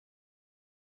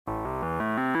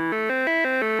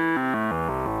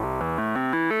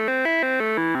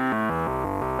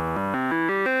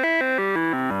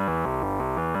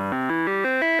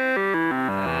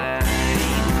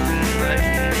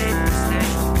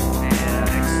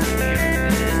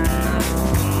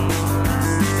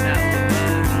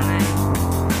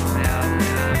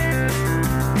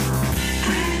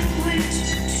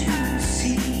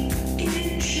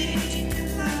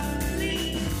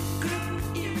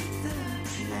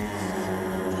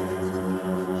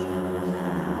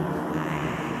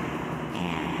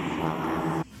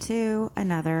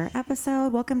another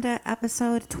episode. Welcome to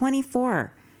episode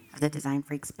 24 of the Design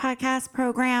Freaks podcast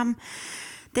program.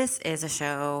 This is a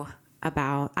show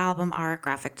about album art,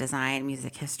 graphic design,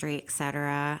 music history,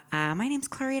 etc. My name's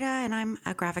Clarita, and I'm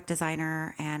a graphic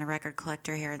designer and a record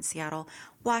collector here in Seattle,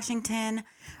 Washington.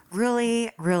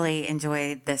 Really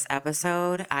enjoyed this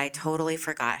episode. I totally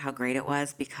forgot how great it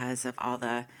was because of all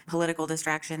the political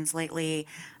distractions lately.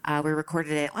 We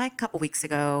recorded it like a couple weeks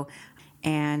ago.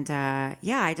 And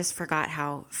I just forgot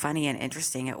how funny and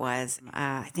interesting it was.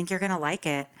 I think you're going to like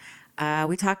it.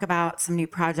 We talk about some new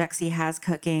projects he has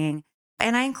cooking.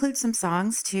 And I include some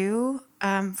songs too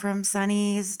from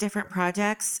Sonny's different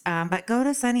projects. But go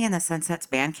to Sonny and the Sunsets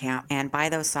Bandcamp and buy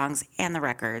those songs and the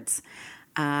records.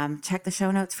 Check the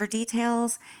show notes for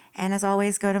details. And as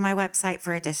always, go to my website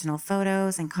for additional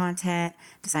photos and content,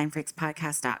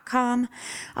 designfreakspodcast.com.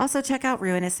 Also, check out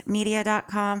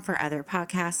ruinousmedia.com for other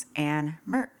podcasts and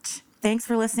merch. Thanks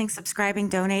for listening, subscribing,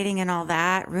 donating, and all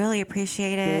that. Really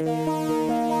appreciate it.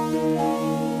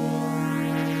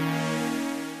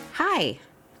 Hi.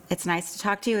 It's nice to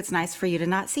talk to you. It's nice for you to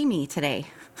not see me today.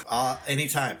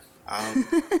 Anytime.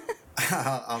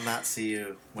 I'll not see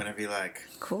you whenever you like.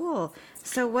 Cool.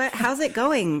 So how's it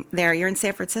going there? You're in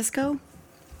San Francisco?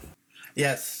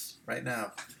 Yes, right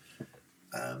now.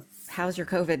 How's your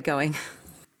COVID going?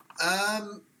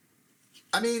 I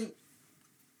mean,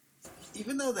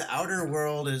 even though the outer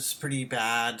world is pretty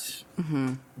bad,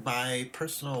 my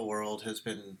personal world has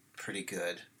been pretty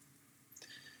good.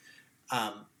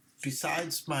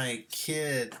 Besides my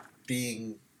kid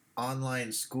being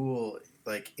online school,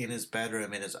 like in his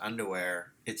bedroom, in his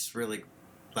underwear, it's really,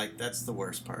 like, that's the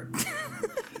worst part.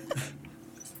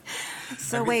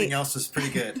 So Everything else is pretty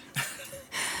good.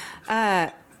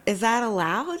 Is that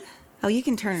allowed? Oh, you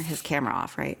can turn his camera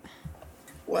off, right?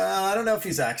 Well, I don't know if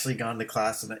he's actually gone to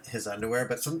class in his underwear,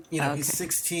 but Okay. He's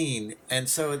 16, and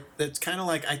so it's kind of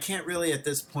like I can't really at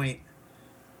this point.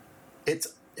 It's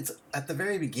at the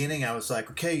very beginning. I was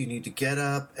like, okay, you need to get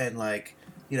up and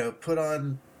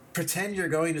pretend you're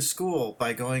going to school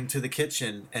by going to the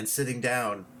kitchen and sitting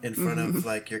down in front of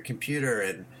like your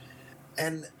computer,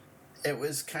 and it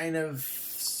was kind of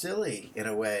silly in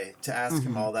a way to ask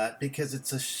him all that because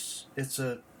it's a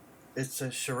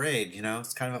charade,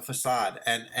 it's kind of a facade,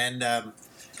 and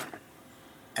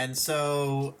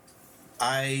so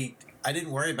I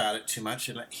didn't worry about it too much,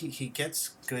 and he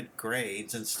gets good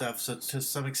grades and stuff, so to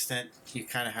some extent you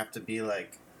kind of have to be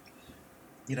like,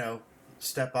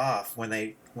 step off when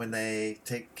they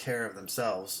take care of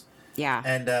themselves. Yeah.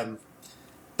 And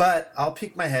but I'll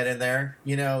peek my head in there,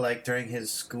 like during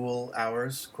his school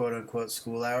hours, quote unquote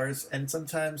school hours, and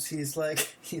sometimes he's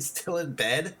still in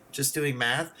bed just doing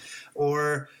math,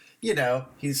 or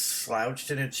he's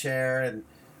slouched in a chair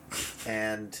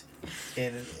and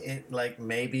in like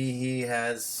maybe he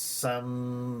has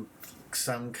some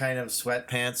kind of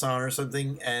sweatpants on or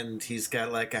something, and he's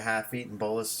got like a half-eaten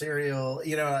bowl of cereal.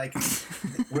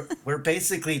 We're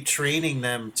basically training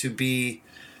them to be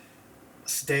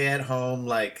stay-at-home,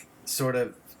 like sort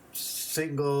of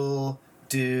single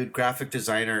dude graphic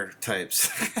designer types.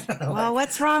 Well,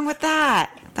 what's wrong with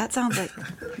that? That sounds like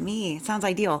me. It sounds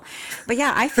ideal. But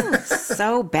yeah, I feel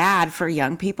so bad for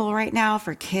young people right now,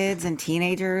 for kids and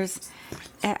teenagers.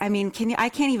 I mean, I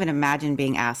can't even imagine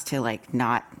being asked to like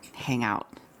not hang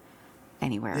out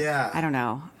anywhere. Yeah. I don't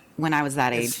know. When I was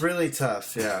that age. It's really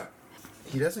tough, yeah.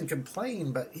 He doesn't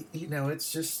complain, but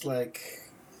it's just like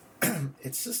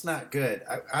it's just not good.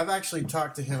 I've actually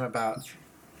talked to him about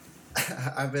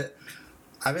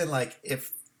I've been like,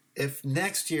 if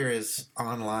next year is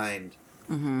online,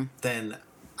 then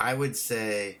I would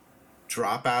say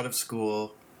drop out of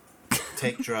school,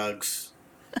 take drugs,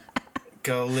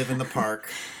 go live in the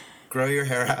park, grow your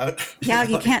hair out. Yeah,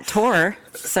 you can't tour,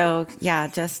 so yeah,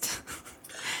 just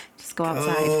go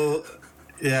outside.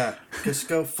 Yeah, just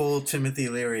go full Timothy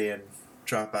Leary and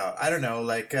drop out. I don't know,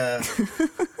 like or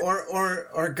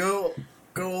go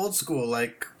old school,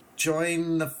 like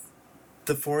join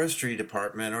the forestry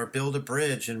department, or build a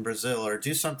bridge in Brazil, or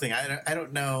do something. I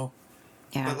don't know.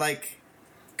 Yeah. But like,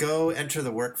 go enter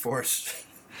the workforce.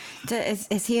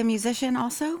 Is he a musician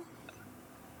also?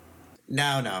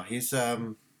 No. He's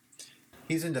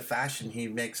into fashion. He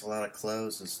makes a lot of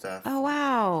clothes and stuff. Oh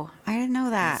wow, I didn't know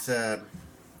that.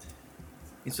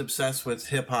 He's obsessed with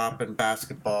hip hop and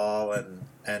basketball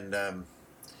and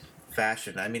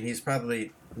fashion. I mean, he's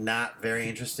probably not very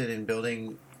interested in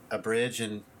building a bridge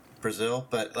in Brazil,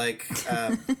 but like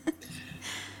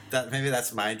that maybe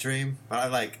that's my dream.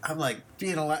 But I'm like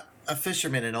being a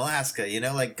fisherman in Alaska,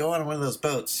 like go on one of those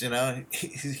boats,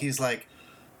 he's like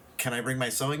can I bring my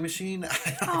sewing machine?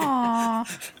 Aw,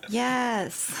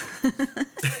 yes.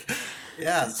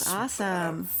 Yes. That's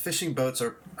awesome. Fishing boats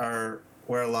are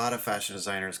where a lot of fashion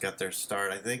designers got their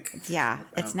start, I think. Yeah,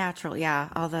 it's natural. Yeah,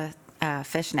 all the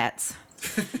fish nets.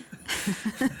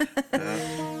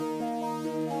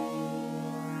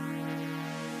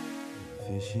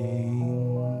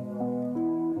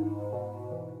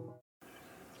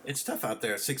 It's tough out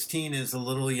there. 16 is a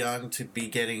little young to be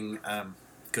getting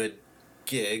good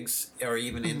gigs or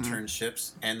even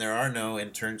internships, and there are no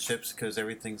internships because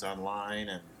everything's online.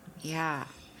 And Yeah.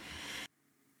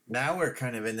 now we're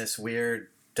kind of in this weird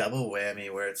double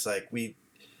whammy where it's like we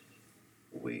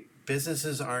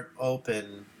businesses aren't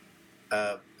open.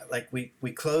 Like we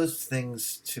closed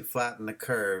things to flatten the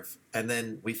curve, and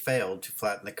then we failed to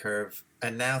flatten the curve,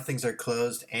 and now things are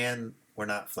closed and we're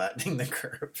not flattening the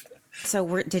curve.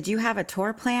 So, did you have a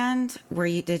tour planned?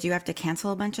 Did you have to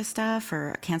cancel a bunch of stuff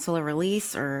or cancel a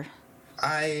release or?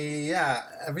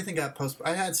 Everything got postponed.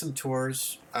 I had some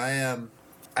tours. I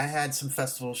had some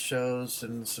festival shows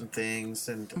and some things,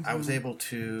 and I was able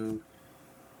to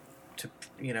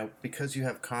because you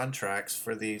have contracts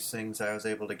for these things, I was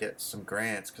able to get some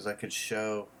grants because I could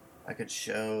show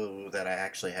that I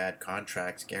actually had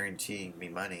contracts guaranteeing me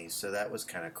money. So that was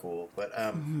kind of cool. But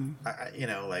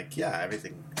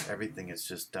everything is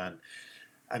just done.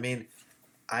 I mean,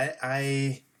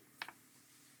 I'm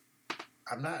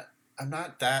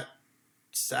not that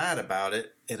sad about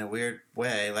it in a weird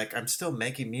way. Like, I'm still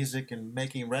making music and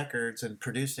making records and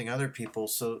producing other people.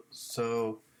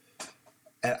 So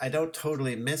I don't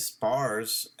totally miss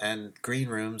bars and green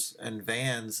rooms and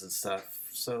vans and stuff.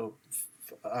 So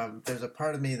there's a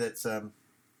part of me that's I'm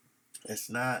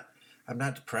not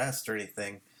depressed or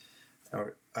anything,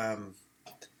 or I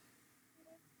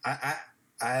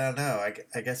don't know.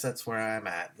 I guess that's where I'm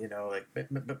at.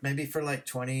 But maybe for like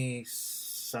 20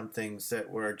 somethings that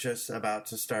were just about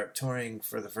to start touring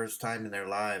for the first time in their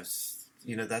lives,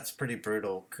 that's pretty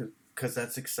brutal because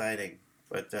that's exciting.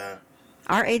 But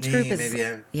our age group is,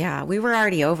 we were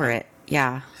already over it.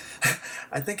 Yeah.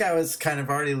 I think I was kind of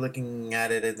already looking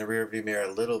at it in the rearview mirror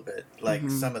a little bit, like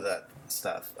some of that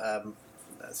stuff.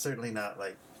 Certainly not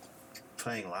like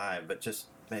playing live, but just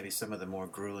maybe some of the more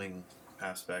grueling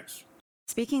aspects.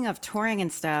 Speaking of touring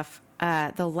and stuff,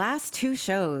 the last two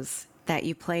shows that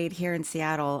you played here in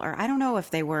Seattle, or I don't know if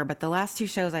they were, but the last two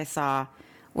shows I saw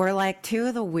were like two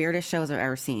of the weirdest shows I've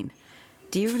ever seen.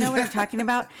 Do you know what I'm talking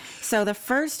about? So the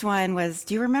first one was,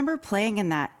 do you remember playing in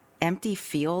that empty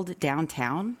field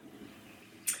downtown?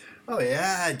 Oh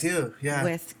yeah, I do. Yeah.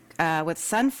 With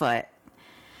Sunfoot.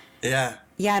 Yeah.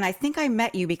 Yeah, and I think I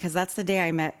met you because that's the day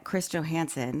I met Chris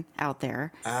Johansson out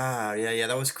there. Ah, yeah.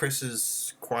 That was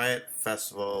Chris's Quiet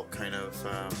Festival kind of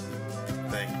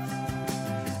thing.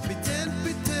 Pretend.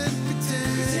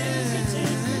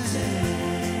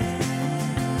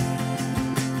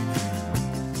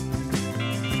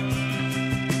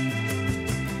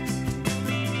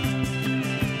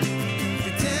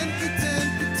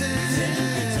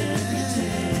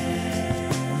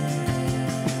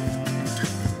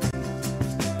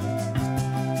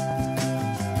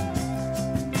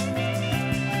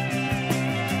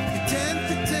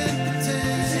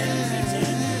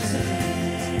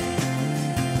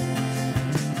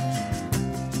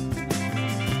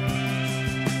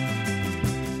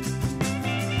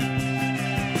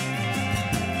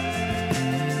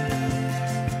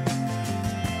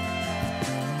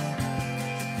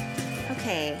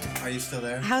 Are you still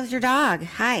there? How's your dog?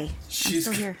 Hi. I'm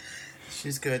still here.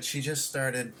 She's good. She just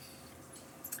started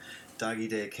doggy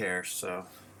daycare, so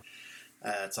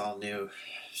it's all new.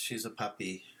 She's a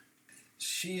puppy.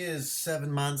 She is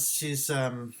 7 months. She's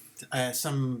a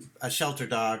shelter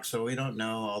dog, so we don't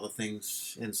know all the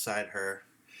things inside her.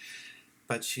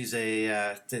 But she's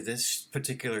this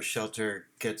particular shelter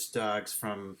gets dogs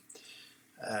from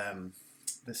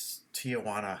this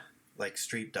Tijuana, like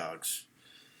street dogs.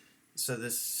 So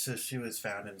she was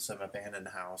found in some abandoned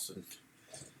house,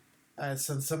 and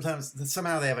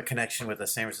somehow they have a connection with a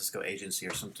San Francisco agency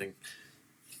or something.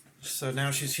 So now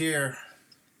she's here.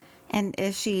 And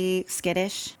is she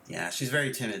skittish? Yeah, she's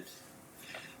very timid.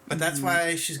 But that's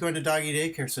why she's going to doggy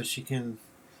daycare, so she can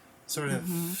sort of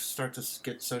start to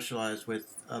get socialized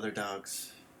with other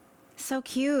dogs. So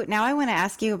cute. Now I want to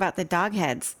ask you about the dog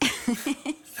heads.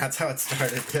 That's how it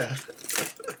started, yeah.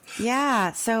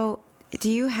 Yeah, so do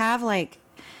you have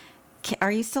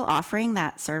are you still offering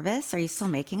that service? Are you still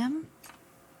making them?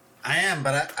 I am,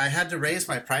 but I had to raise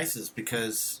my prices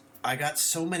because I got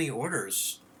so many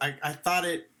orders. I thought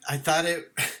it, I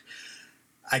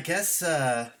guess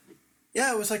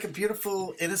Yeah, it was like a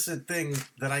beautiful, innocent thing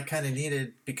that I kind of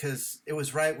needed because it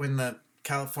was right when the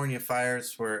California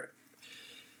fires were,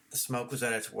 the smoke was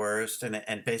at its worst,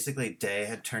 and basically day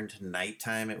had turned to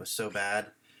nighttime. It was so bad.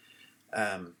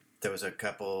 There was a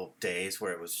couple days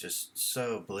where it was just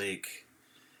so bleak,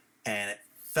 and it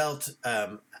felt,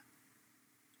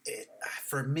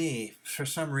 for me, for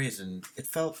some reason, it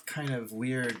felt kind of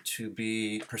weird to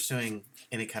be pursuing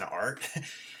any kind of art.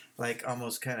 Like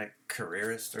almost kind of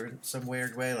careerist or in some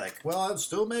weird way. Like, well, I'd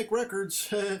still make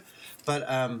records, but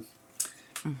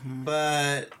Mm-hmm.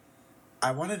 but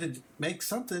I wanted to make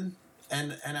something,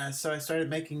 so I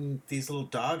started making these little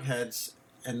dog heads,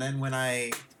 and then when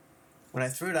I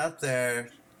threw it out there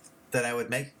that I would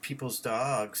make people's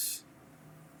dogs,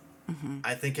 Mm-hmm.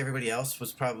 I think everybody else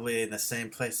was probably in the same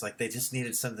place. Like they just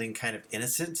needed something kind of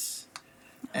innocent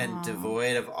and Oh.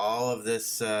 devoid of all of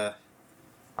these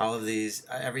all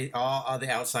the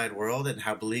outside world and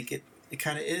how bleak it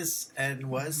kind of is and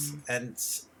was. Mm-hmm. And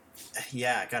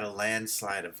yeah, I got a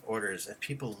landslide of orders, and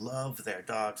people love their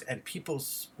dogs, and people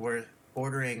were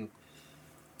ordering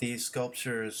these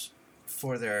sculptures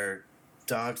for their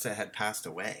dogs that had passed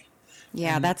away.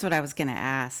 Yeah, And that's what I was gonna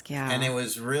ask. and Yeah. it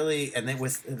was really, and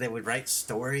they would write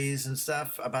stories and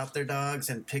stuff about their dogs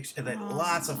and picture that,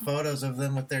 lots of Oh. photos of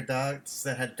them with their dogs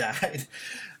that had died.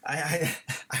 I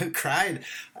cried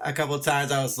a couple of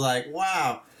times. I was like,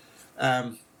 wow,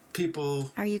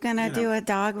 people, Are you gonna you know, do a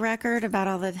dog record about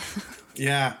all the?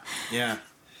 yeah, yeah,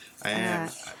 I am.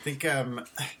 uh, I think I'm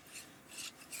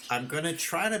gonna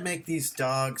try to make these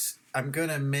dogs. I'm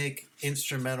gonna make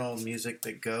instrumental music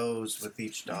that goes with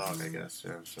each dog, I guess.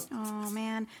 Yeah, so. oh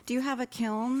man, do you have a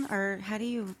kiln or how do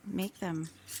you make them?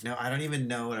 No, I don't even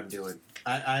know what I'm doing.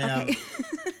 I Okay.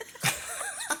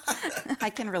 I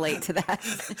can relate to that.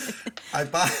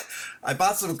 I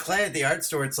bought some clay at the art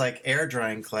store. It's like air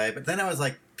drying clay, but then I was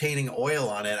like painting oil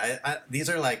on it. These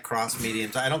are like cross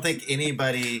mediums. I don't think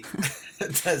anybody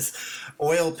does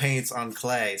oil paints on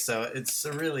clay, so it's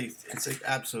an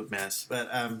absolute mess. But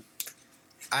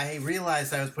I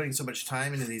realized I was putting so much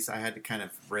time into these, I had to kind of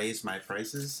raise my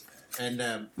prices. And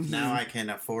now Hmm. I can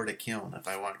afford a kiln if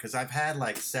I want, because I've had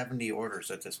like 70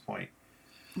 orders at this point.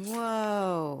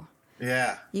 Whoa.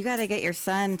 Yeah. You got to get your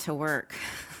son to work.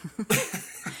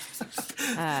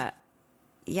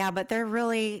 Yeah, but they're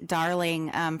really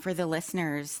darling. For the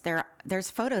listeners, there's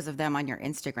photos of them on your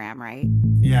Instagram, right?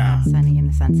 Yeah. Sunny in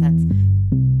the Sunsets.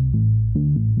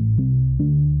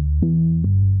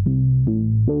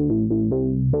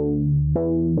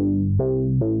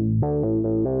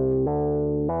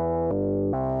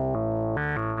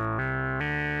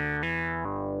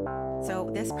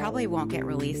 So this probably won't get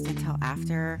released until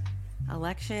after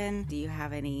election. Do you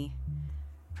have any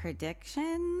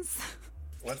predictions?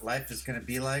 What life is going to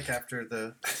be like after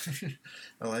the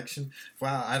election?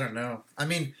 Wow, I don't know. I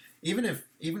mean, even if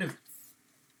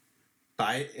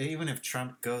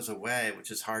Trump goes away, which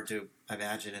is hard to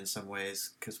imagine in some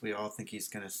ways, because we all think he's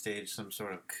going to stage some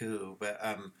sort of coup, but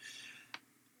I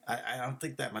don't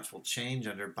think that much will change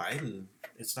under Biden.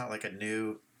 It's not like a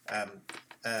new um,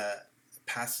 uh,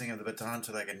 passing of the baton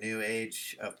to like a new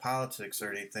age of politics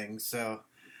or anything. So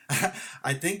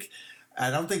I think I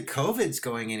don't think COVID's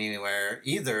going anywhere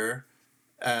either.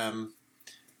 Um,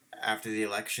 After the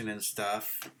election and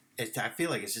stuff, I feel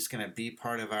like it's just going to be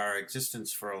part of our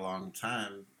existence for a long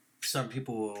time. Some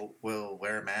people will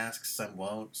wear masks, some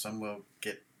won't. Some will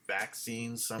get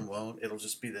vaccines, some won't. It'll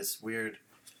just be this weird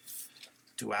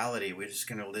duality. We're just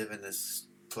going to live in this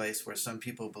place where some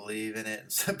people believe in it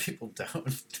and some people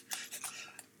don't.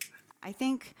 I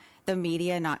think the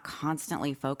media not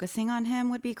constantly focusing on him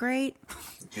would be great.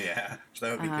 Yeah,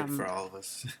 that would be good for all of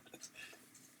us.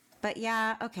 But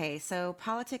yeah, okay, so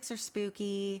politics are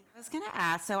spooky. I was going to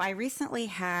ask, so I recently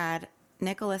had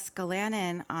Nicholas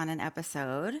Galanin on an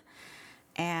episode,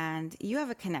 and you have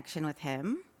a connection with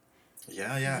him.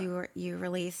 Yeah, yeah. You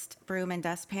released Broom and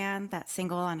Dustpan, that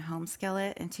single on Home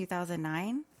Skillet in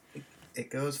 2009. It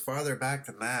goes farther back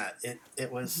than that.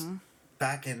 It was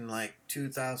back in like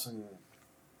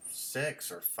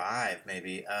 2006 or 5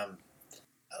 maybe.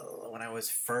 When I was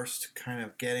first kind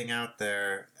of getting out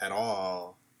there at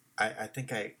all, I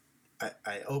think I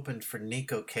opened for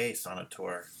Nico Case on a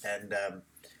tour, and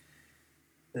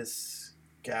this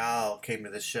gal came to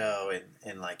the show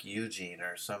in like Eugene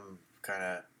or some kind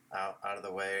of out of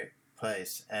the way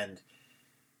place, and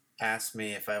asked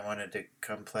me if I wanted to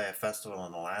come play a festival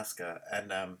in Alaska,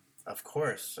 and of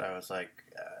course I was like,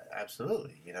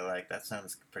 absolutely, like that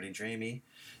sounds pretty dreamy,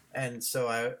 and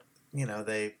so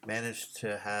they managed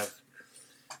to have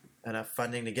enough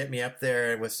funding to get me up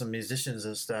there with some musicians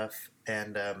and stuff,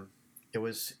 and it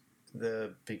was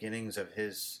the beginnings of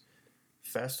his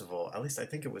festival. At least I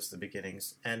think it was the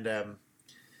beginnings. And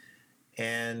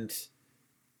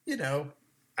you know,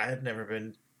 I had never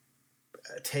been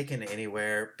taken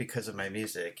anywhere because of my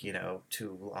music, you know,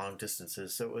 to long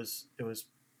distances. So it was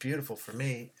beautiful for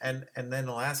me. And then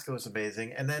Alaska was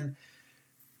amazing. And then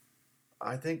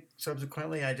I think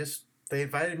subsequently they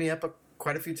invited me up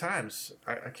quite a few times.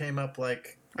 I came up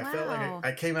like I felt like Wow.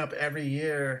 I came up every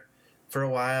year for a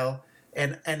while.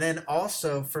 And then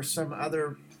also for some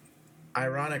other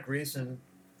ironic reason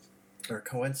or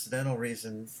coincidental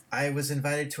reason, I was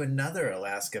invited to another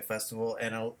Alaska festival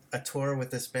and a tour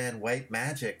with this band White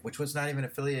Magic, which was not even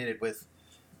affiliated with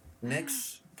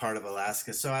Nick's part of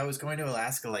Alaska. So I was going to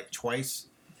Alaska like twice,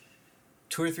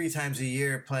 2 or 3 times a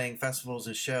year, playing festivals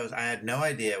and shows. I had no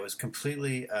idea. It was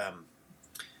completely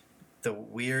the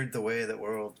way the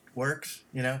world works,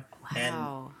 you know. And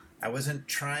Wow. I wasn't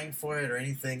trying for it or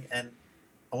anything. And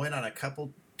I went on a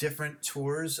couple different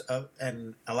tours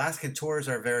and Alaskan tours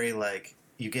are very like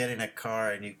you get in a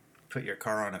car and you put your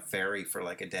car on a ferry for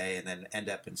like a day and then end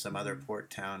up in some other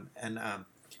port town and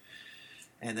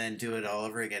then do it all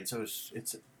over again. So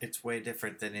it's way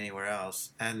different than anywhere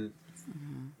else. And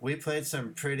we played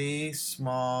some pretty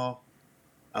small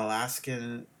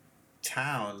Alaskan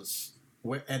towns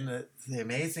and the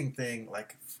amazing thing,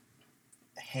 like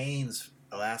Haines,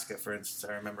 Alaska, for instance,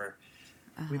 I remember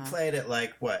we played at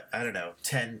like what, I don't know,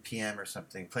 10 p.m. or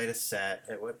something. Played a set.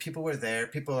 People were there.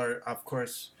 People are, of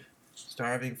course,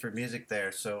 starving for music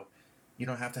there. So you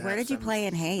don't have to. Where did you play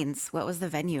in Haines? What was the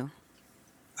venue?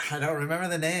 I don't remember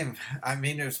the name. I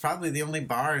mean, it was probably the only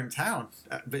bar in town.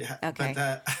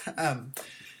 Okay.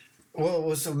 What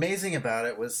was amazing about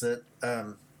it was that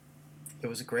it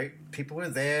was a great. People were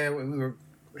there. We were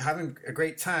having a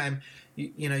great time.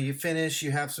 You know, you finish,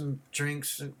 you have some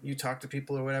drinks, you talk to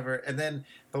people or whatever, and then.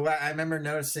 But I remember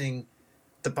noticing,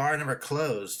 the bar never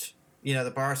closed. You know, the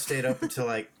bar stayed open till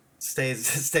like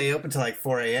stay open till like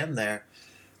 4 a.m. there,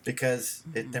 because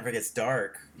it never gets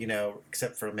dark. You know,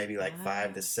 except for maybe like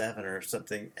 5 to 7 or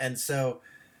something. And so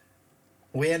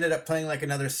we ended up playing like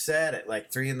another set at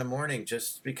like 3 a.m.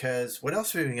 just because. What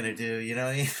else were we gonna do? You know,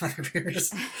 like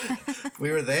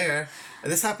we were there,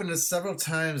 and this happened several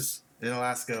times in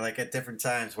Alaska, like at different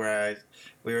times where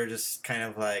we were just kind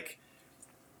of like,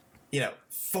 you know,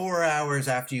 4 hours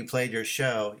after you played your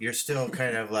show, you're still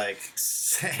kind of like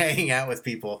hanging out with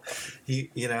people. You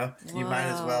know, you might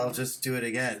as well just do it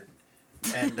again,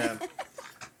 and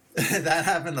that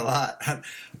happened a lot.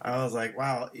 I was like,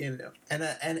 wow, you know, and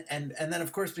then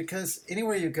of course, because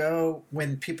anywhere you go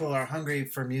when people are hungry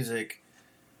for music,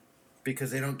 because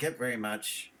they don't get very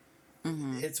much,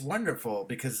 it's wonderful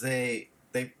because they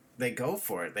go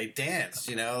for it. They dance,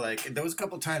 you know. Like there was a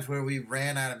couple times where we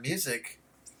ran out of music,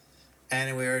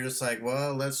 and we were just like,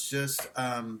 well, let's just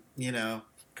you know,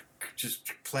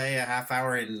 just play a half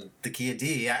hour in the key of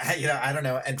D. You know, I don't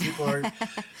know. And people are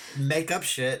make up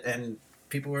shit, and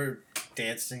people were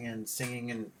dancing and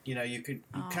singing, and you know, you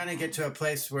kind of get to a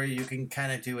place where you can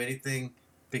kind of do anything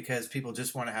because people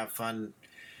just want to have fun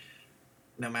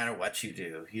no matter what you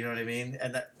do. You know what I mean?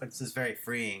 And that's just very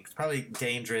freeing. It's probably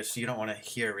dangerous. You don't want to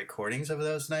hear recordings of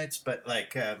those nights, but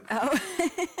like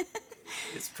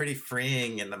it's pretty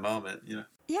freeing in the moment, you know.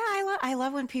 Yeah, I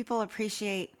love when people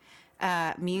appreciate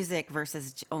music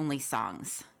versus only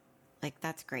songs. Like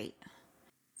that's great.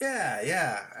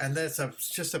 Yeah, and that's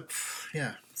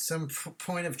some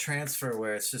point of transfer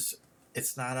where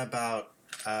it's not about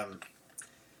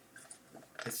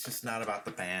it's just not about the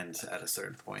band at a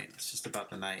certain point. It's just about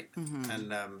the night,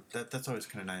 and that's always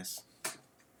kind of nice.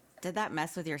 Did that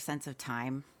mess with your sense of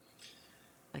time?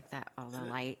 Like that, all the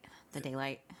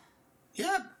daylight?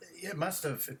 Yeah, it must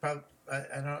have. It probably,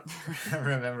 I don't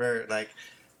remember like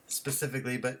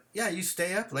specifically, but yeah, you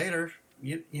stay up later.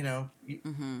 You know,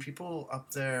 people up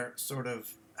there sort of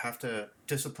have to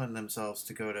discipline themselves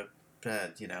to go to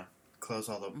bed. You know, close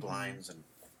all the blinds and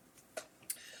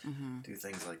do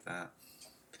things like that.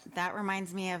 That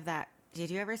reminds me of that. Did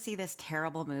you ever see this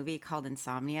terrible movie called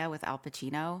Insomnia with Al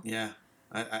Pacino? Yeah,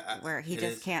 where he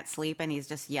just can't sleep and he's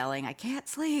just yelling, "I can't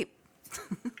sleep."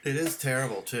 It is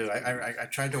terrible too. I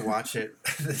tried to watch it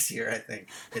this year. I think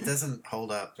it doesn't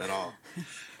hold up at all.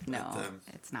 No, but,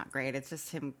 it's not great. It's just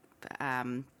him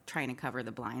trying to cover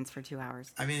the blinds for 2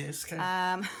 hours. I mean, it's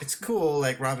kind of it's cool.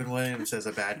 Like Robin Williams as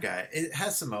a bad guy. It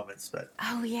has some moments, but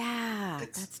oh yeah,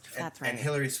 that's right. And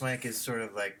Hilary Swank is sort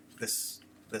of like this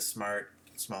smart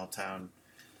small town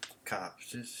cop.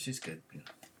 She's good. You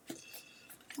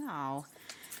know. Oh,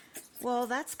 well,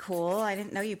 that's cool. I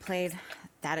didn't know you played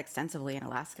that extensively in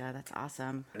Alaska. That's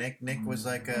awesome. Nick was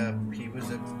like he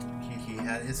he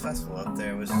had his festival up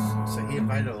there. So he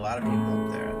invited a lot of people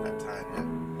up there at that time. Yeah.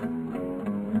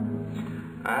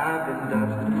 I've been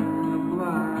dusting the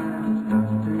blinds,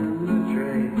 dusting the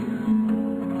drapes,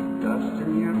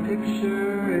 dusting your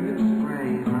picture in its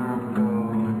frame. I'm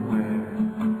going where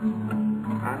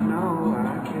I know I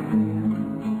can.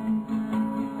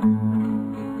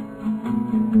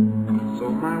 So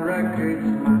my records,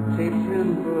 my tapes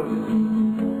and books,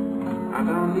 I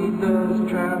don't need those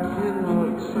traps and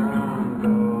hooks. I'm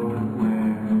going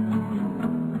where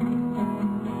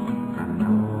I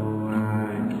know I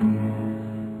can.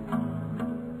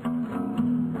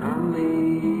 I'm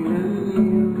leaving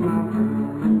you my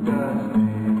room and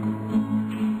dustpan.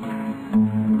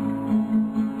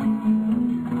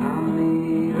 I'm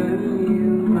leaving you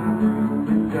my room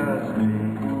and dustpan.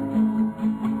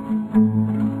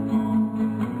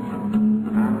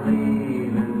 I'm leaving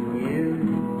you.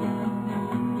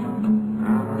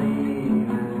 I'm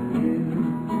leaving you.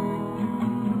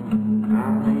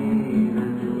 I'm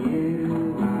leaving you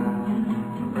my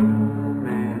room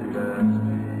and dustpan.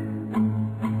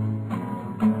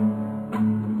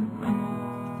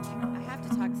 I have to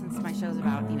talk, since my show's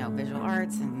about, visual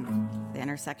arts and the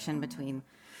intersection between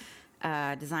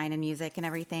design and music and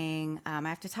everything. I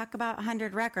have to talk about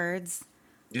 100 Records,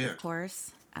 of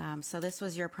course. So this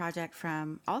was your project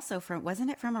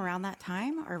wasn't it from around that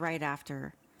time or right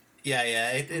after? Yeah.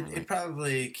 It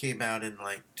probably came out in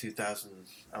like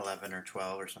 2011 or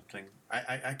 12 or something.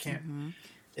 I can't. Mm-hmm.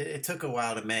 It took a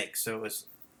while to make, so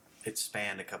it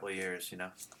spanned a couple of years.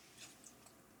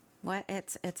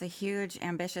 It's a huge,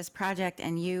 ambitious project.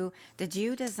 And did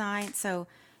you design? So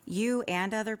you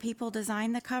and other people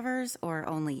design the covers, or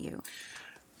only you?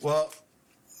 Well,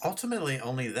 ultimately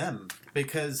only them,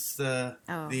 because the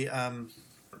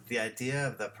idea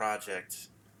of the project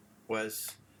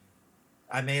was,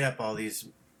 I made up all these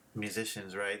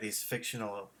musicians, right? These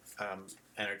fictional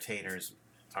entertainers,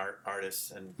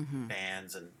 artists, and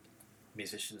bands, and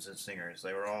musicians and singers.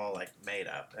 They were all like made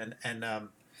up, and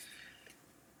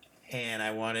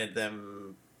I wanted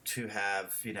them to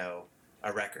have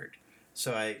a record.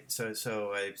 So I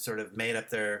sort of made up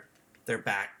their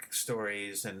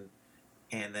backstories and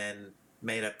then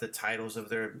made up the titles of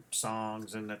their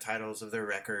songs and the titles of their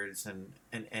records and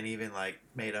even like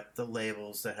made up the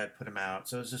labels that had put them out.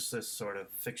 So it was just this sort of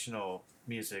fictional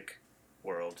music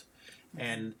world.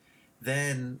 And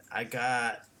then I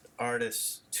got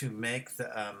artists to make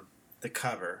the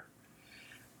cover,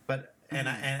 but and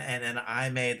I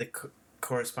made the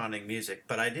corresponding music,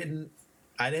 but I didn't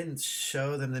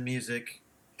show them the music,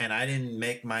 and I didn't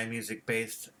make my music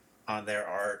based on their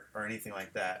art or anything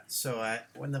like that. So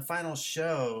when the final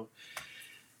show,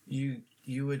 you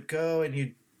would go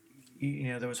and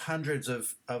there was hundreds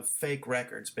of fake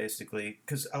records, basically,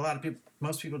 because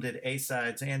most people did A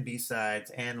sides and B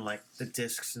sides and like the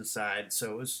discs inside.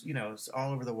 So it was it's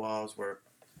all over the walls were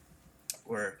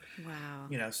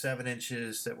wow. 7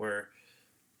 inches that were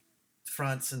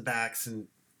fronts and backs of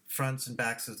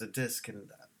the disc and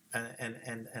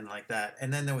like that.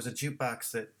 And then there was a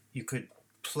jukebox that you could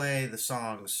play the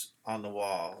songs on the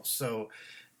wall, so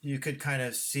you could kind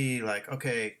of see like,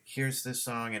 okay, here's this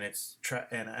song, and it's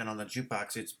and on the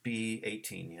jukebox it's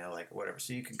B18, like whatever.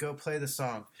 So you could go play the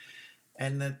song,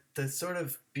 and the sort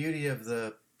of beauty of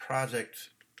the project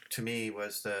to me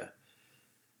was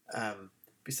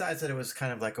besides that it was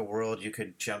kind of like a world you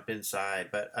could jump inside,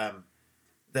 but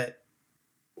that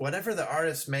whatever the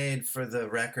artist made for the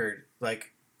record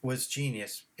like was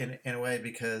genius in a way,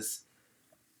 because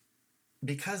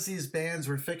these bands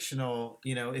were fictional.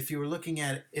 If you were looking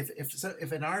at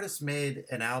if an artist made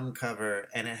an album cover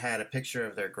and it had a picture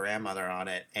of their grandmother on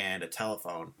it and a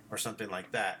telephone or something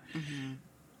like that, and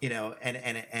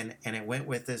it went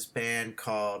with this band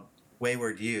called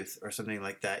Wayward Youth or something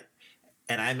like that,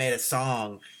 and I made a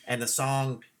song and the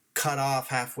song cut off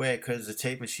halfway because the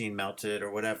tape machine melted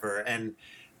or whatever, and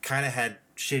kind of had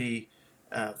shitty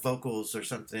vocals or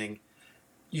something,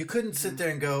 you couldn't sit there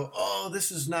and go, oh,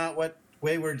 this is not what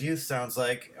Wayward Youth sounds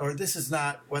like, or this is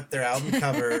not what their album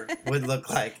cover would look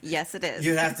like. Yes, it is.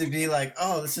 You have to be like,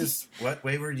 oh, this is what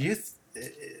Wayward Youth,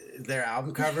 their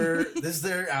album cover, this is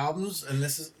their albums, and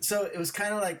this is... So it was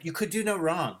kind of like, you could do no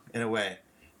wrong, in a way.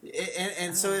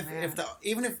 So if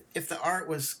the art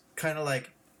was kind of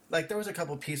like there was a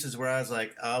couple pieces where I was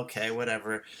like, oh, okay,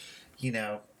 whatever,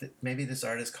 maybe this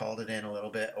artist called it in a little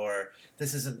bit, or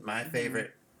this isn't my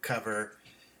favorite cover,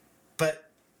 but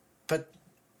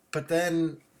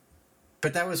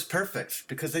that was perfect,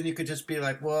 because then you could just be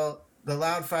like, well, the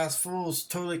Loud Fast Fools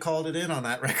totally called it in on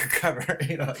that record cover.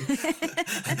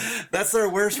 That's their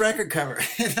worst record cover.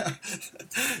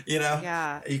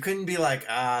 Yeah. You couldn't be like,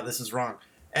 this is wrong.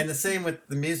 And the same with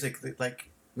the music. Like,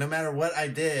 no matter what I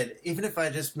did, even if I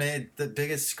just made the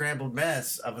biggest scrambled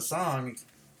mess of a song,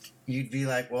 you'd be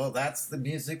like, well, that's the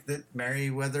music that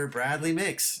Meriwether Bradley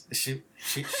makes. She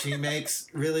makes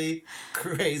really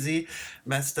crazy,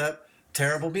 messed up,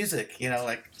 terrible music.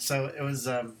 So it was.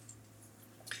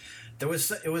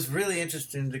 It was really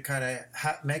interesting to kind of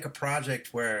make a project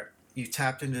where you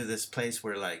tapped into this place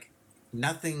where like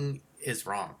nothing is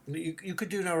wrong. You could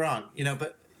do no wrong,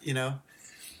 but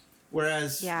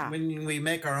whereas when we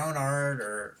make our own art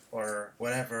or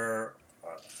whatever,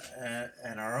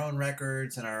 and our own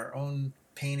records and our own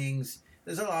paintings,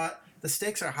 there's a lot. The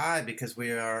stakes are high because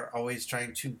we are always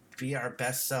trying to be our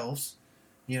best selves.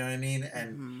 You know what I mean?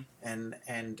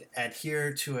 And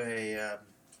adhere to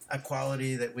a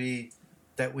quality that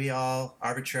we all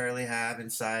arbitrarily have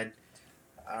inside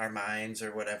our minds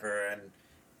or whatever,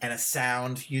 and a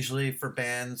sound. Usually for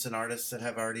bands and artists that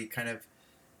have already kind of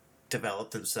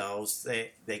developed themselves,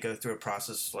 they go through a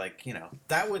process like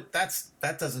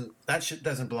that shit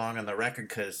doesn't belong on the record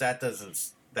because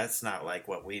that's not like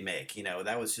what we make.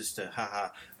 That was just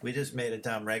we just made a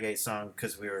dumb reggae song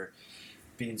because we were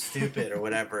being stupid or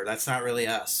whatever. That's not really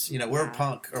us. We're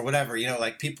punk or whatever.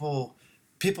 Like people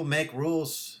make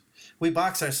rules. We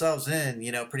box ourselves in,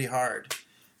 pretty hard,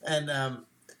 and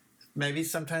maybe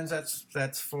sometimes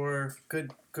that's for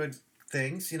good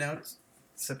things.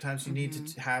 Sometimes you need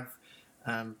to have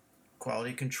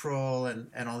quality control and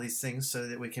all these things so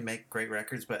that we can make great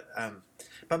records. But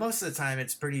most of the time,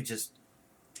 it's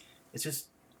just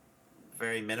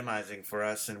very minimizing for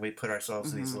us, and we put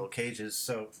ourselves in these little cages.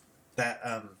 So that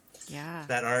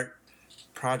that art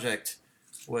project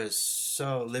was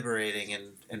so liberating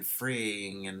and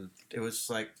freeing, and it was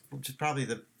like just probably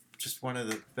just one of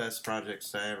the best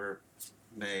projects I ever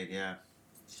made. Yeah.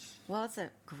 Well, it's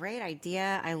a great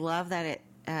idea. I love that it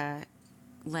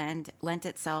lent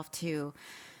itself to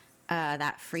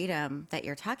that freedom that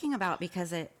you're talking about,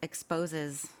 because it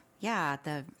exposes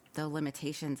the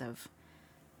limitations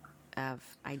of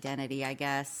identity, I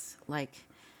guess. Like,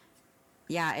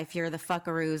 if you're the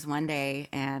fuckaroos one day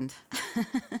and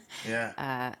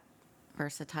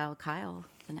versatile Kyle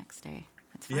the next day.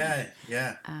 That's fine.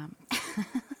 Yeah.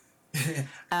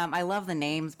 I love the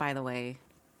names, by the way.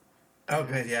 Oh,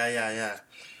 good. Yeah.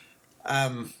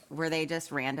 Were they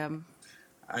just random?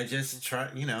 I just try,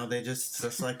 they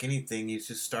just like anything. You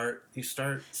start,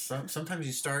 sometimes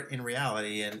you start in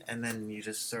reality and then you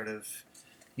just sort of,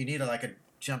 you need a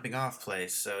jumping off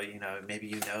place. So,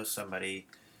 maybe somebody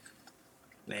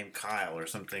named Kyle or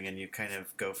something, and you kind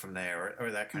of go from there, or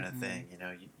that kind of thing.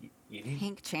 You need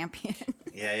Hank Champion.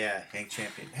 Yeah, Hank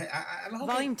Champion. Hey, I'm hoping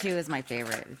Volume 2 is my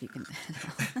favorite. If you can.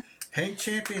 Hank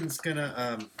Champion's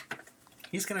gonna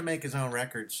he's gonna make his own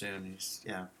record soon.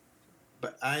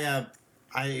 But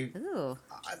Ooh.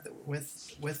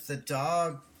 with the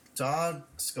dog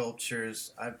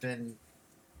sculptures, I've been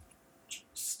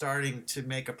starting to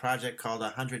make a project called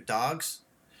 100 Dogs.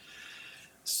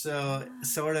 So it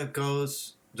sort of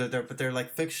goes, but they're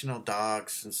like fictional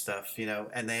dogs and stuff,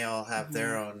 and they all have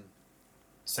their own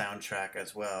soundtrack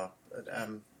as well. But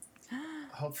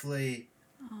hopefully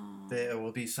there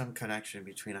will be some connection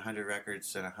between 100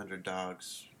 records and 100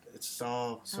 dogs. It's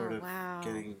all sort of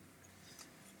getting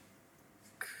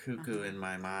cuckoo in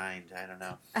my mind. I don't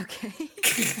know. Okay.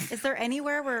 Is there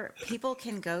anywhere where people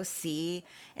can go see?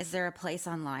 Is there a place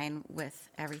online with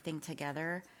everything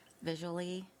together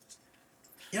visually?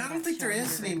 I don't think there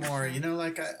is anymore.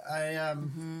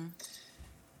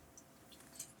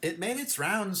 It made its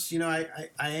rounds. I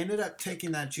ended up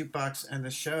taking that jukebox and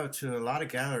the show to a lot of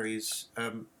galleries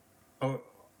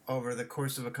over the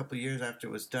course of a couple of years after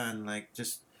it was done, like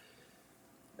just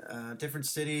different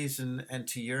cities and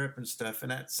to Europe and stuff.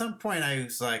 And at some point, I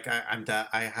was like, I'm done.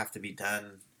 I have to be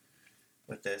done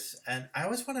with this. And I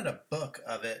always wanted a book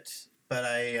of it, but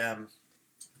I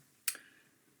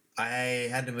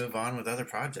had to move on with other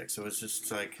projects. It was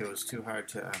just like it was too hard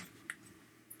to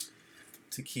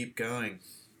keep going.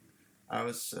 I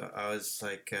was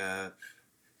like,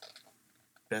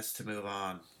 best to move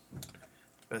on.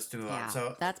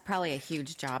 So that's probably a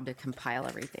huge job to compile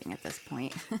everything at this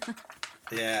point.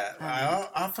 Yeah, I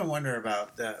often wonder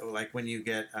about that. Like when you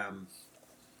get,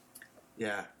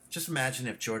 just imagine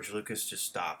if George Lucas just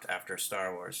stopped after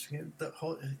Star Wars.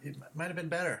 It might have been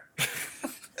better.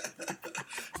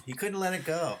 He couldn't let it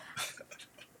go.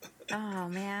 Oh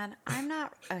man, I'm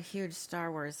not a huge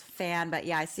Star Wars fan, but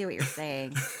yeah, I see what you're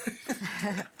saying.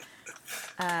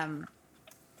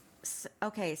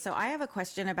 Okay, so I have a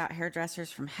question about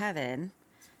Hairdressers from Heaven.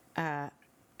 And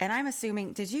I'm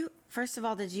assuming, first of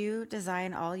all, did you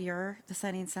design all the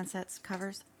Sunny and Sunsets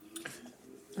covers?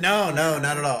 No,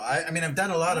 not at all. I mean, I've done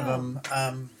a lot of them,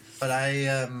 but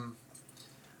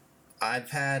I've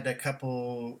had a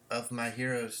couple of my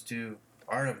heroes do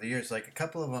art over the years. Like a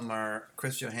couple of them are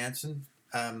Chris Johansson.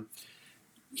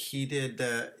 He did.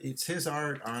 It's his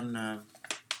art on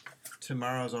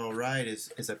Tomorrow's All Right.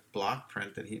 Is a block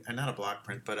print that he not a block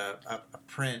print, but a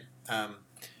print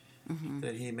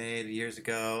that he made years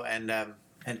ago. And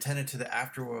Tenet to the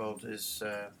Afterworld is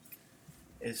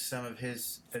some of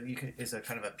his. Is a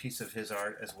kind of a piece of his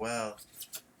art as well.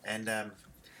 And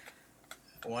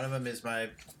one of them is my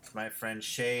friend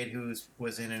Shade, who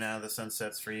was in and out of the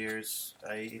Sunsets for years.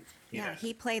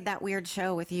 He played that weird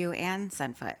show with you and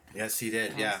Sunfoot. Yes, he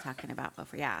did. I was talking about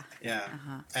before. Yeah.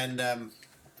 And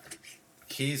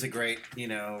he's a great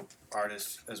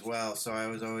artist as well. So I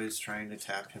was always trying to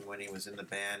tap him when he was in the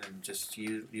band and just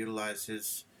utilize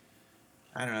his.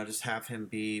 I don't know, just have him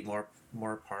be more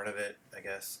part of it, I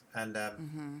guess. And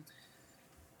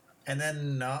and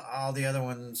then all the other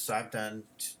ones I've done.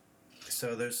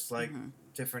 So there's like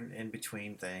different in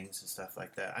between things and stuff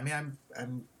like that. I mean,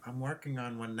 I'm working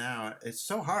on one now. It's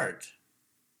so hard.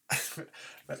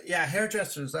 But yeah,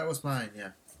 Hairdressers, that was mine.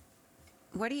 Yeah.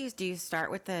 What do you start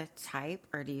with the type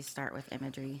or do you start with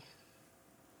imagery?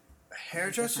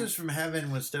 Hairdressers from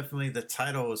Heaven was definitely, the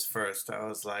title was first. I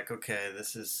was like, okay,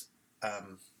 this is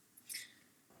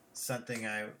something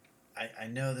I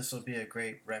know this will be a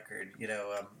great record,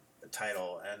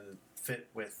 title and fit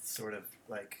with sort of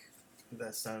like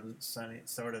the sunny,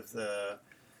 sort of the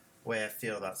way I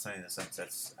feel about Sunny and the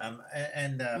Sunsets.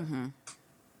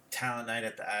 Talent Night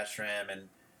at the Ashram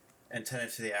and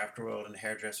Tenet to the Afterworld and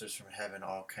Hairdressers from Heaven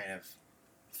all kind of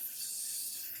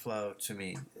flow to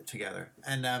me together.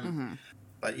 And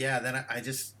but yeah, then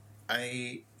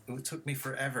it took me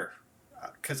forever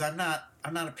because I'm not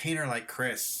a painter like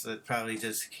Chris. That probably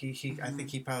just I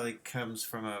think he probably comes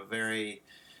from a very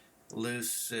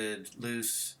loose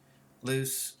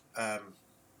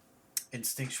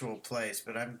instinctual place.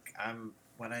 But I'm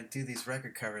when I do these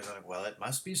record covers, I'm like, well, it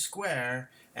must be square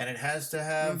and it has to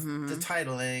have the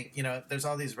titling. There's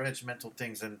all these regimental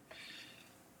things, and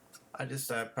I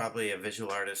just probably a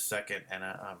visual artist second and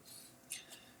a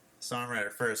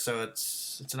songwriter first. So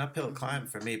it's an uphill climb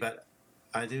for me, but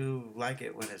I do like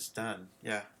it when it's done.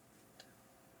 Yeah.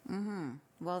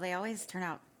 Well, they always turn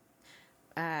out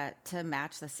to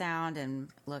match the sound and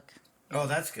look. Oh,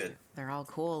 that's good. They're all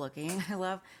cool looking. I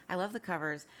love the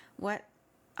covers. What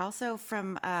also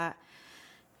from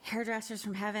Hairdressers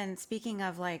from Heaven, speaking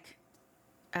of like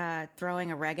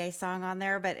throwing a reggae song on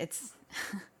there, but it's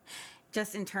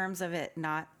just in terms of it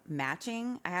not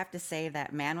matching, I have to say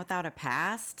that Man Without a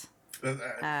Past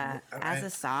as a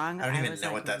song, I don't even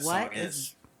know what that song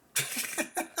is.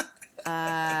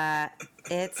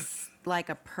 It's like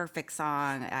a perfect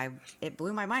song. It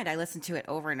blew my mind. I listened to it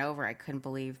over and over. I couldn't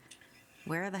believe,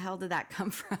 where the hell did that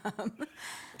come from?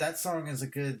 That song is a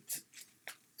good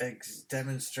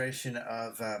demonstration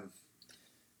of,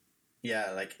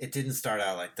 like it didn't start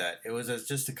out like that. It was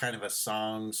just a kind of a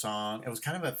song. It was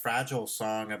kind of a fragile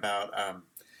song about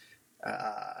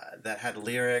that had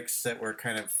lyrics that were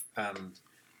kind of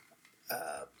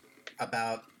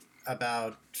about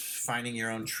finding your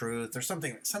own truth or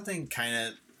something kind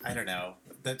of, I don't know,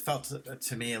 that felt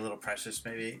to me a little precious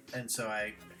maybe. And so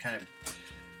I kind of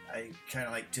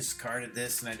like discarded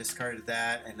this and I discarded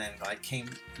that, and then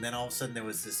and then all of a sudden there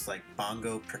was this like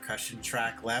bongo percussion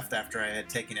track left after I had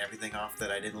taken everything off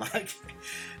that I didn't like.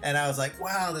 And I was like,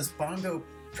 wow, this bongo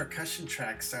percussion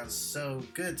track sounds so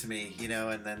good to me,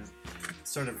 and then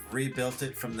sort of rebuilt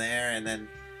it from there. And then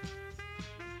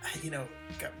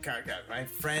got my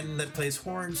friend that plays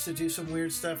horns to do some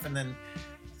weird stuff, and then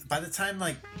by the time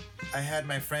like I had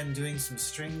my friend doing some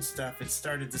string stuff, it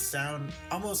started to sound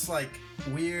almost like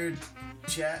weird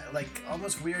like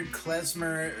almost weird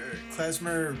klezmer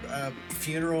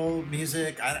funeral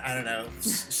music. I don't know,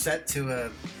 set to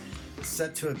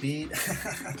a beat.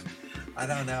 I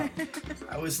don't know.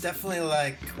 I was definitely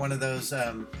like one of those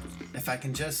if I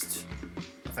can just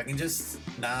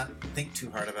not think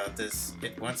too hard about this,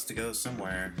 it wants to go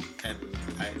somewhere, and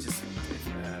I just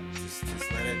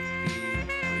let it be.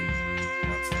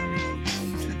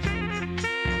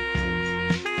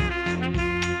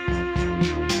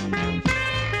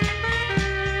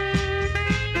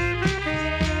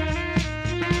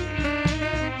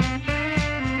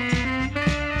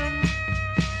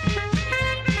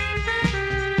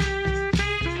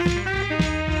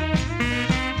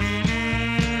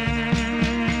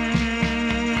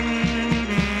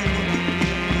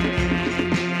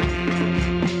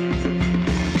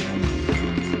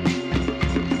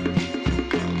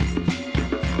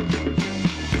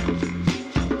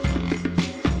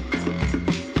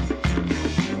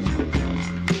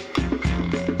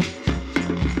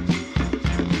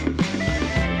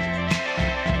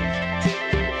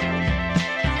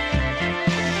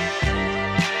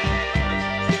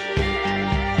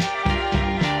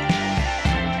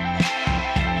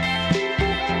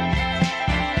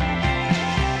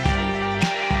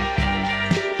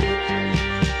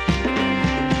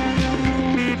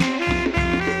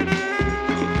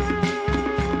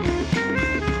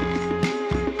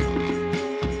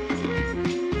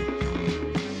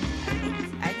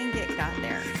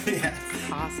 Yeah,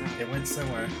 Awesome. it went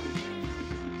somewhere.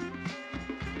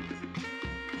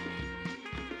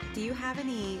 Do you have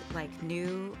any like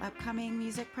new upcoming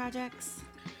music projects?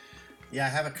 Yeah, I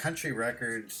have a country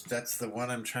record. That's the one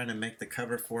I'm trying to make the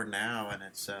cover for now, and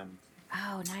it's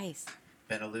Oh, nice.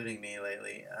 been eluding me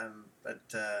lately. But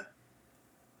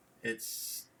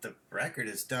it's the record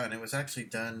is done. It was actually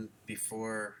done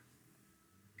before.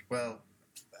 Well,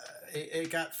 it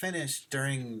got finished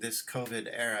during this COVID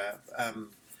era.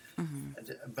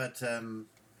 But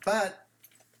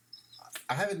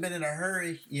I haven't been in a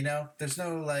hurry. There's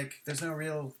no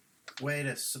real way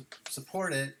to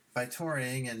support it by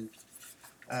touring, and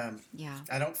Yeah.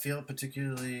 I don't feel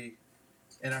particularly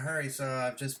in a hurry. So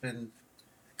I've just been,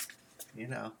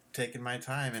 taking my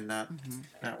time and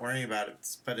not worrying about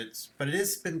it. But it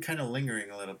has been kind of lingering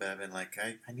a little bit. I've been like,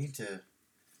 I need to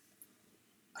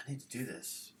do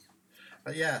this.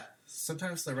 But yeah,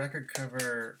 sometimes the record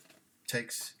cover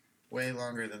takes way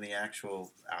longer than the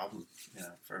actual album.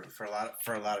 For a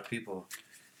lot of people,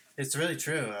 it's really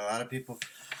true. A lot of people,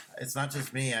 it's not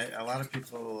just me. A lot of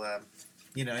people,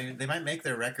 they might make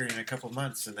their record in a couple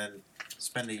months and then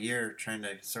spend a year trying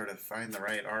to sort of find the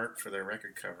right art for their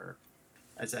record cover.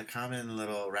 It's a common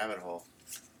little rabbit hole.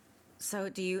 So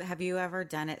have you ever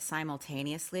done it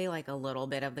simultaneously, like a little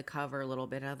bit of the cover, a little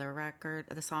bit of the record,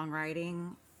 the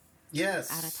songwriting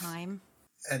Yes. at a time?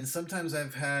 And sometimes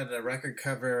I've had a record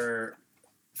cover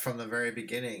from the very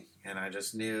beginning, and I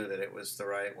just knew that it was the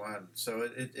right one. So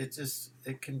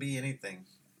it can be anything.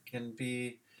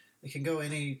 It can go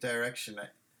any direction.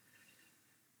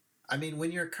 I mean,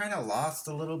 when you're kind of lost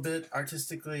a little bit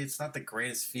artistically, it's not the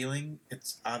greatest feeling.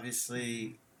 It's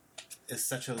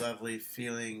such a lovely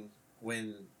feeling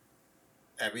when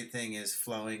everything is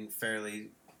flowing fairly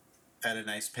at a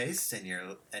nice pace, and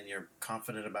you're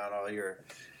confident about all your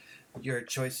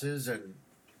choices,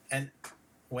 and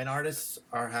when artists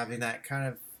are having that kind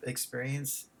of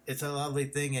experience, it's a lovely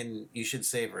thing, and you should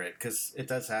savor it because it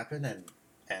does happen,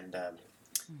 and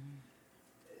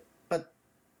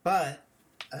but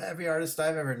every artist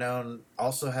I've ever known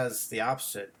also has the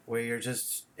opposite, where you're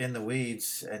just in the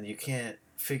weeds and you can't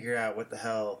figure out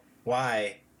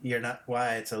why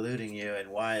it's eluding you and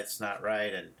why it's not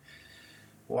right and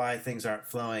why things aren't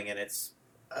flowing, and I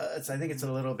think it's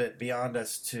a little bit beyond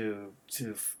us to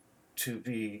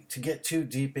get too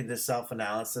deep into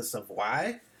self-analysis of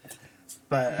why,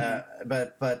 but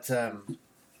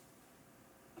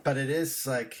it is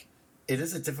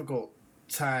a difficult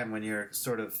time when you're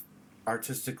sort of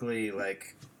artistically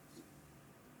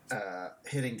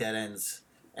hitting dead ends,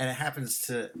 and it happens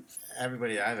to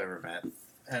everybody I've ever met,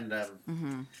 and I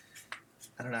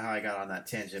don't know how I got on that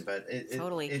tangent, but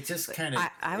it just kind of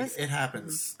it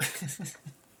happens.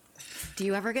 Do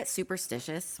you ever get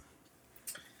superstitious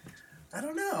I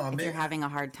don't know. if you're having a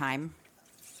hard time?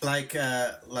 No, I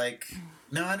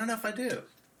don't know if I do.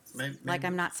 Maybe. Like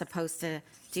I'm not supposed to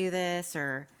do this,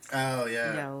 or Oh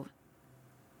yeah.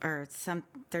 Or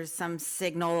there's some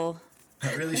signal.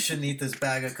 I really shouldn't eat this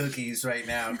bag of cookies right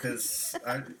now because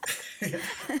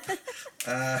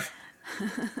no.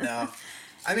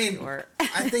 I mean,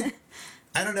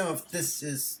 I don't know if this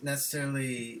is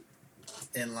necessarily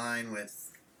in line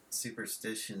with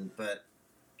superstition, but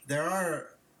there are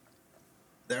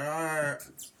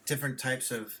different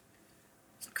types of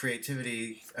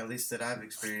creativity, at least that I've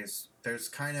experienced. There's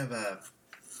kind of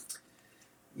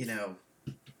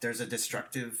there's a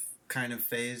destructive kind of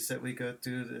phase that we go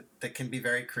through that can be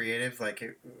very creative,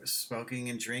 like smoking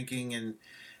and drinking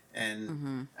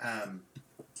and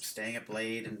staying up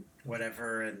late and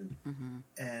whatever,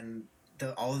 and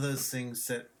all of those things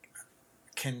that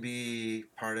can be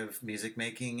part of music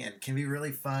making and can be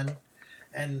really fun,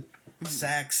 and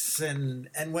sex and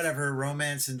whatever,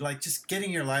 romance, and just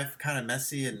getting your life kind of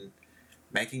messy and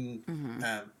making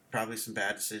probably some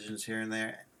bad decisions here and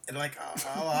there, and a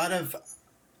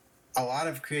lot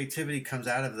of creativity comes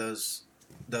out of those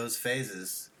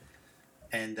phases,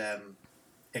 and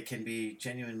it can be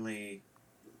genuinely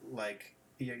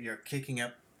you're kicking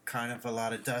up kind of a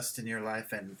lot of dust in your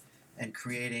life and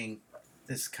creating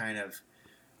this kind of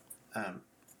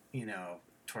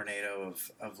tornado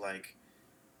of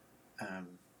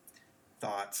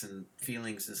thoughts and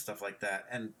feelings and stuff like that,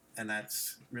 and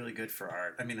that's really good for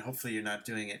art. I mean, hopefully you're not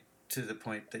doing it to the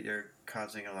point that you're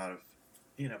causing a lot of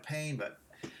pain, but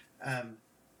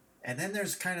and then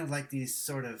there's kind of these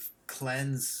sort of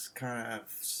cleanse kind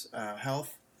of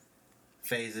health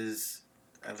phases,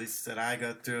 at least that I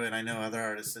go through, and I know other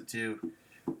artists that do,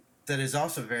 that is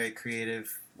also very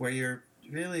creative, where you're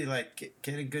really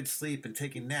getting good sleep and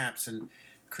taking naps and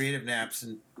creative naps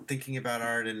and thinking about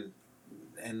art and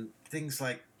things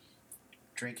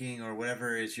drinking or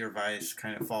whatever is your vice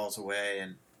kind of falls away,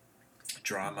 and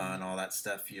drama and all that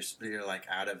stuff, you're like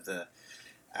out of the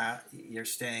you're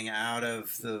staying out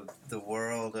of the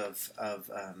world of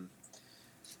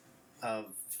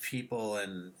people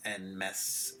and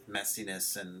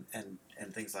messiness and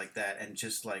things like that, and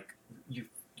just like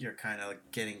you're kind of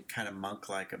like getting kind of monk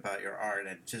like about your art,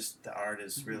 and just the art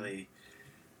is really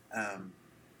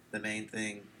the main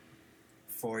thing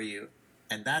for you,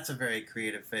 and that's a very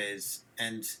creative phase.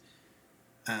 And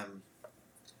I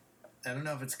don't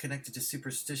know if it's connected to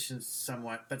superstitions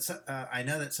somewhat, but I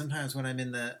know that sometimes when I'm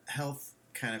in the health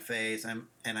kind of phase, I'm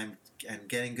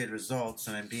getting good results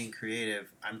and I'm being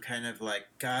creative, I'm kind of like,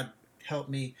 God help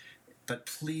me, but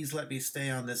please let me stay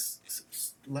on this.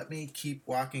 Let me keep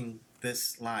walking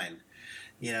this line,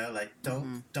 like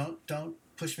don't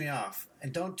push me off,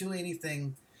 and don't do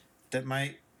anything that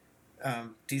might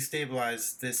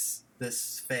destabilize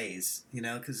this phase,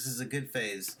 because this is a good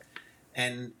phase,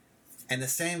 and the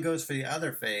same goes for the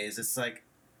other phase. It's like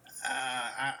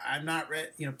I'm not ready.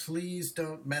 Please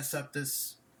don't mess up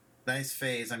this nice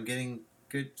phase. I'm getting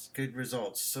good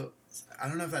results. So I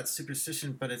don't know if that's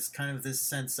superstition, but it's kind of this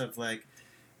sense of like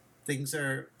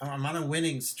I'm on a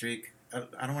winning streak.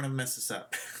 I don't want to mess this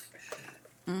up.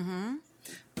 Mm-hmm.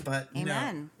 But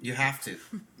Amen. You have to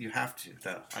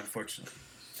though. Unfortunately.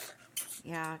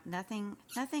 Yeah, nothing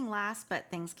lasts, but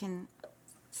things can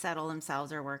settle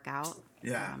themselves or work out.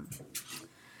 Yeah.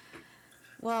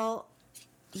 Well,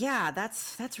 yeah,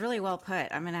 that's really well put.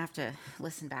 I'm gonna have to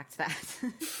listen back to that.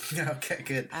 Okay,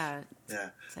 good.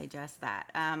 Digest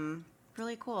that.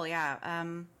 Really cool. Yeah.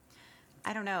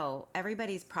 I don't know.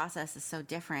 Everybody's process is so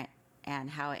different,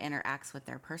 and how it interacts with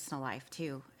their personal life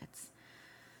too.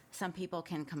 Some people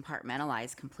can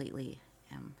compartmentalize completely,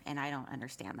 and I don't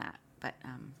understand that. But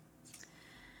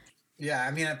yeah,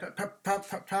 I mean,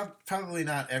 probably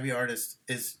not every artist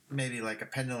is maybe like a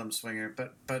pendulum swinger,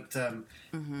 but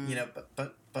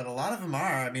but a lot of them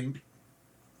are. I mean,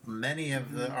 many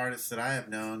of the artists that I have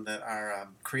known that are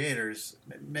creators,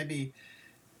 maybe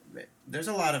there's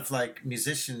a lot of like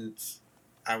musicians,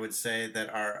 I would say, that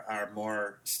are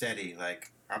more steady.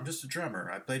 Like, I'm just a drummer.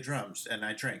 I play drums and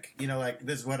I drink. Like,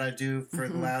 this is what I do for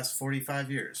the last 45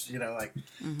 years.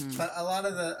 But a lot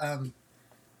of the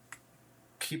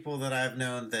people that I've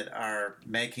known that are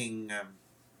making,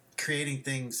 creating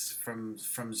things from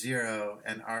zero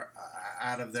and are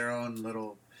out of their own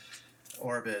little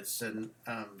orbits, and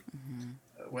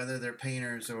whether they're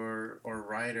painters or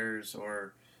writers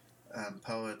or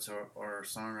poets or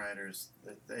songwriters,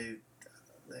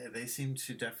 they seem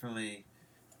to definitely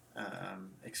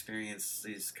experience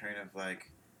these kind of like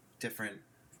different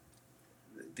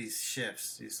these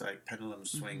shifts, these like pendulum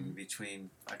swing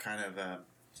between a kind of a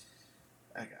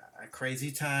crazy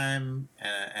time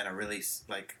and a really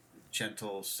like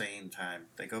gentle, sane time.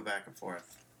 They go back and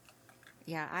forth.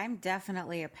 yeah, I'm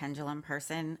definitely a pendulum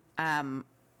person,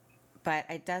 but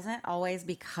it doesn't always,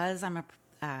 because I'm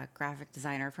a graphic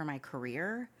designer for my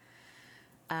career.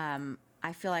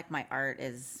 I feel like my art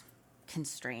is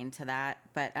constrained to that,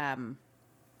 but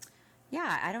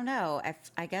yeah, I don't know.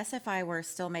 I guess if I were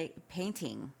still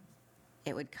painting,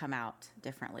 it would come out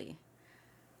differently.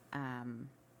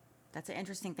 That's an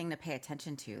interesting thing to pay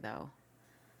attention to, though.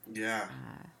 Yeah.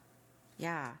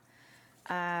 Yeah.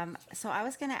 So I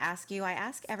was going to ask you, I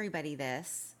ask everybody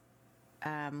this.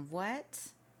 What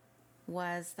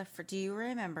was do you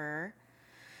remember,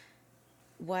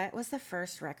 what was the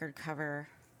first record cover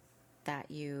that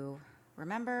you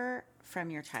remember from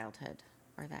your childhood,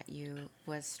 or that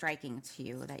was striking to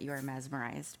you, that you were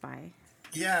mesmerized by?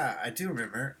 Yeah, I do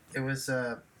remember. It was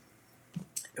a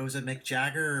Mick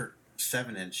Jagger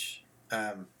 7-inch,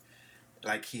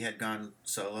 like he had gone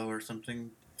solo or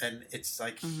something, and it's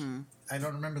like I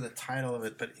don't remember the title of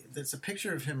it, but there's a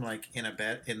picture of him like in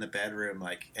the bedroom,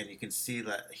 like, and you can see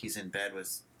that he's in bed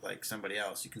with like somebody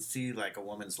else. You can see like a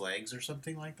woman's legs or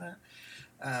something like that.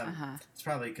 It's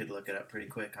probably could look it up pretty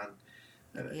quick on.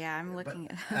 Yeah, I'm looking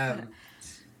at.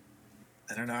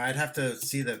 I don't know. I'd have to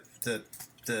see the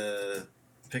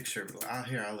picture.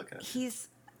 I'll look it up. He's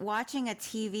watching a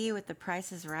TV with The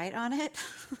Price is Right on it.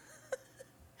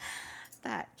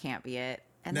 That can't be it.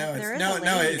 And no,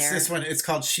 it's this one. It's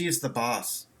called "She's the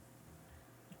Boss."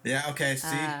 Yeah. Okay. See.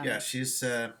 Yeah. She's.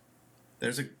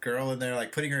 There's a girl in there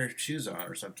like putting her shoes on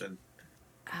or something.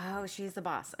 Oh, She's the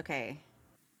Boss. Okay.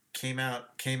 Came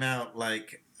out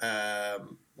like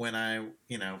when I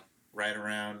right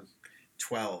around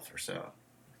 12 or so.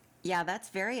 Yeah, that's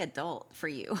very adult for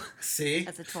you. See?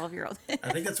 As a 12-year-old.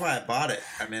 I think that's why I bought it.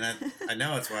 I mean, I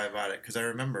know it's why I bought it, because I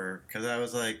remember, because I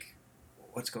was like,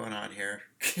 what's going on here?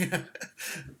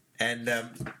 And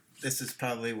this is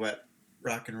probably what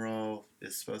rock and roll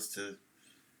is supposed to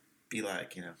be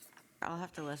like, you know. I'll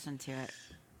have to listen to it.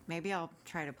 Maybe I'll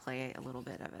try to play a little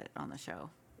bit of it on the show.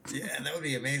 Yeah, that would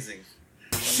be amazing.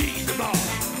 She's the ball.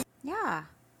 Yeah.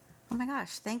 Oh my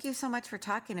gosh. Thank you so much for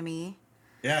talking to me.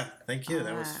 Yeah, thank you.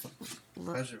 That was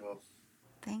pleasurable.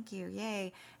 Thank you.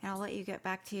 Yay. And I'll let you get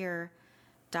back to your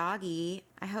doggy.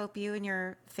 I hope you and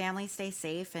your family stay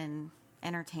safe and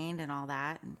entertained and all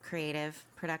that, and creative,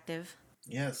 productive.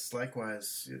 Yes,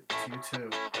 likewise. You too.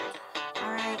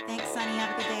 All right. Thanks, Sonny.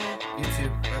 Have a good day. You too.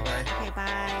 Bye-bye. Okay,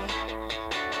 bye.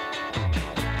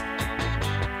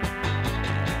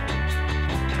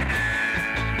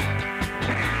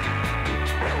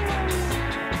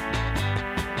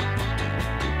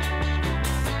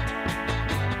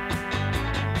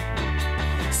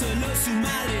 Solo su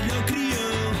madre lo crió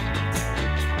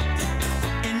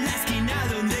en la esquina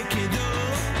donde quedó.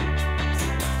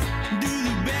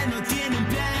 Dudubé no tiene un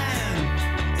plan,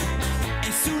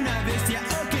 es una bestia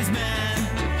o que es man.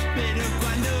 Pero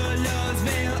cuando los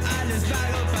veo a los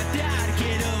vagos patear,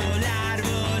 quiero volar,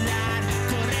 volar,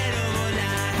 correr o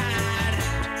volar.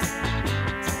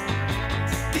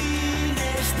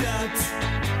 Teenage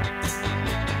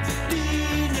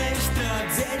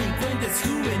Dogs, delincuentes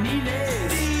juveniles.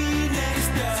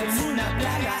 Son una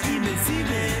plaga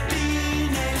invencible.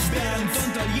 Ver a un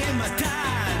tonto a alguien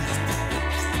matar.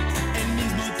 El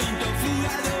mismo tonto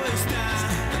fugado está.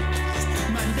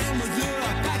 Mandémoslo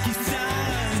a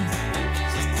Pakistán.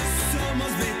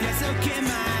 Somos bestias o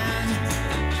queman.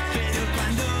 Pero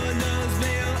cuando los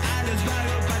veo a los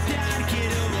vagos patear,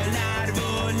 quiero volar,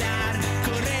 volar,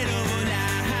 correr o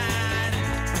volar.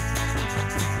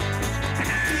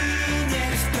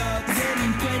 Teenage Dogs,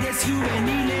 delincuentes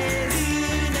juveniles.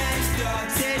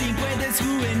 Delincuentes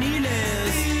juveniles.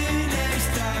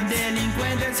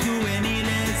 Delincuentes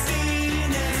juveniles.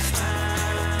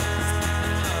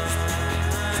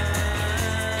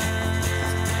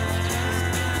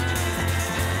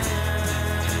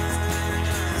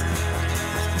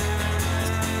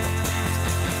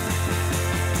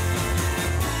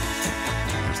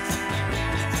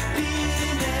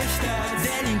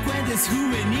 Delincuentes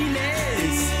juveniles.